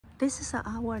This is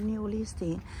our new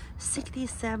listing,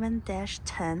 67-10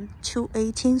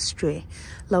 218th Street,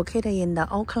 located in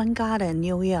the Oakland Garden,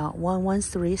 New York,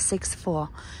 11364.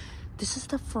 This is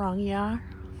the front yard.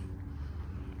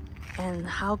 And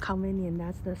how convenient,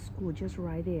 that's the school just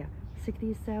right there.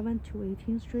 67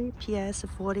 218th Street, PS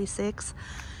 46.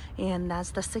 And that's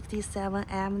the 67th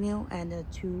Avenue and the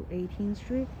 218th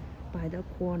Street by the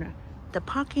corner. The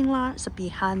parking lot is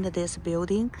behind this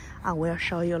building. I will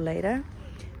show you later.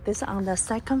 This is on the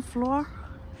second floor,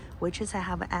 which is I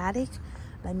have an attic.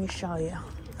 Let me show you.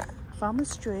 From the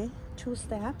street, 2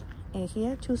 steps, and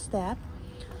here 2 steps.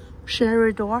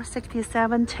 Sherry door,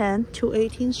 6710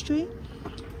 218th Street.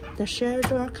 The sherry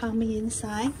door coming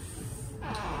inside.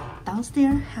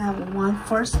 Downstairs have 1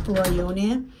 first floor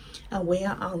unit, and we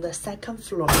are on the second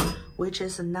floor, which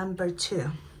is number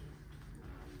 2.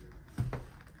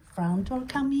 Front door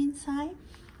coming inside.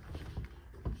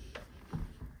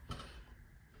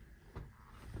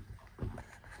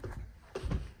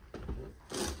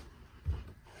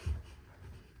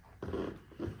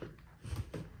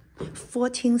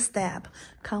 Fourteen step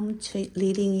come to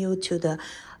leading you to the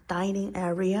dining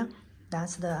area.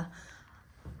 That's the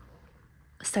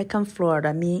second floor,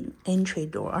 the main entry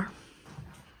door.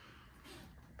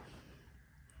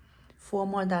 4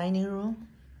 more dining room.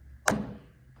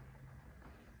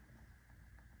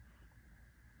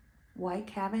 White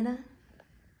cabinet.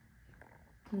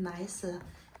 Nice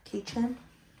kitchen.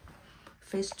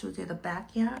 Face to the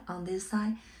backyard on this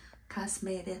side.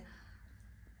 Cosmetic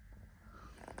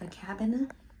the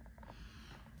cabinet.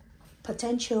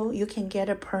 Potential, you can get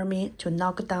a permit to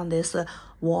knock down this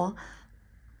wall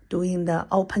doing the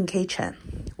open kitchen,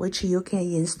 which you can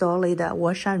install it the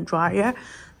washer and dryer.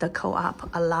 The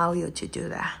co-op allow you to do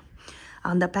that.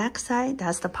 On the back side,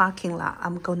 that's the parking lot.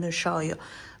 I'm going to show you.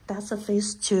 That's a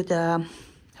face to the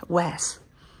west.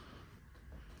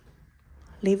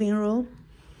 Living room.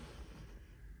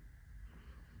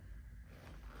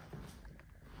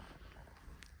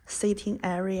 Sitting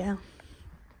area.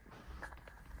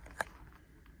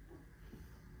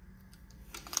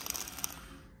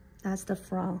 That's the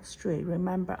front street.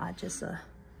 Remember, I just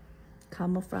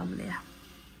come from there.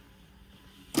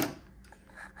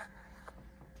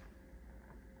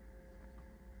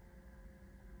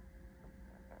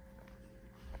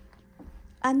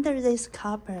 Under this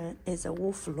carpet is a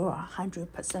wood floor,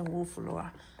 100% wood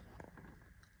floor.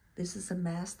 This is a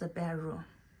master bedroom.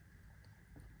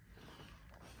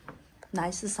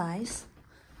 Nice size,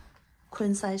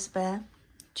 queen size bed,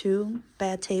 2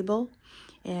 bed table,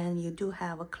 and you do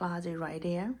have a closet right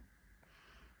there.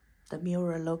 The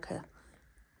mirror look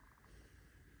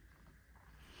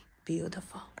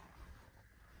beautiful.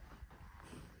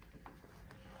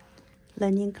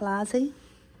 Linen closet,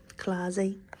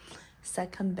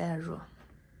 second bedroom.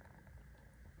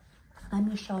 Let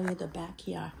me show you the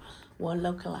backyard, what it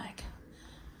look like.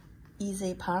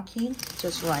 Easy parking,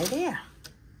 just right there.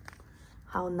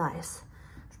 How nice.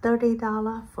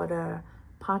 $30 for the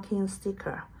parking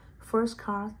sticker. First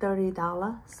car,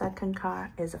 $30. Second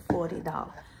car is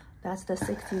 $40. That's the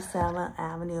 67th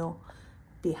Avenue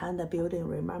behind the building.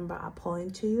 Remember, I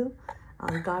point to you.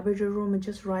 Garbage room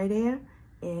just right there.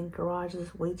 And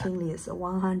garage's waiting list,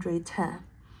 110.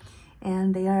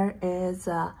 And there is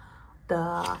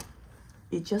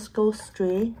you just go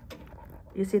straight.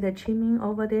 You see the chimney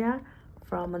over there?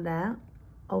 From that,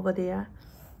 over there,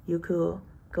 you could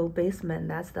go basement.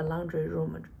 That's the laundry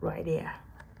room right there.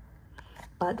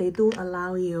 But they do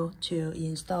allow you to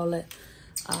install it,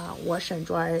 wash and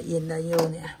dryer in the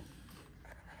unit.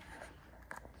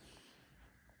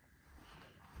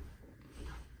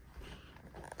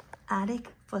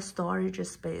 Attic for storage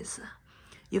space.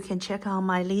 You can check out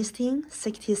my listing,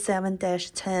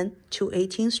 67-10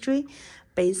 218th Street,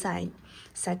 Bayside,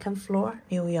 second floor,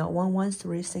 New York,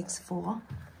 11364.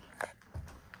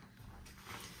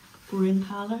 Green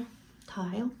color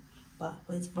tile, but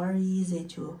it's very easy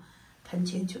to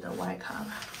continue to the white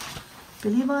color.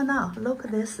 Believe it or not, look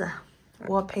at this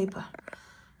wallpaper.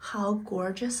 How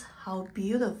gorgeous, how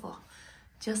beautiful.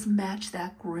 Just match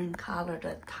that green color,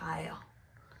 the tile.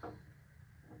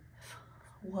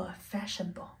 What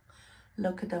fashionable.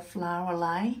 Look at the flower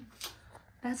line.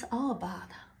 That's all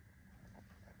about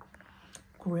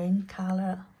green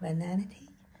color vanity.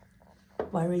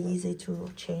 Very easy to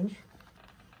change.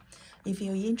 If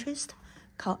you're interested,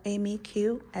 call Amy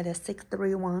Q at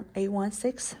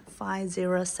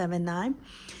 631-816-5079.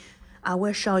 I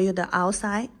will show you the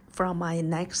outside from my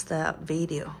next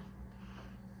video.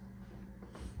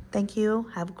 Thank you.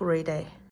 Have a great day.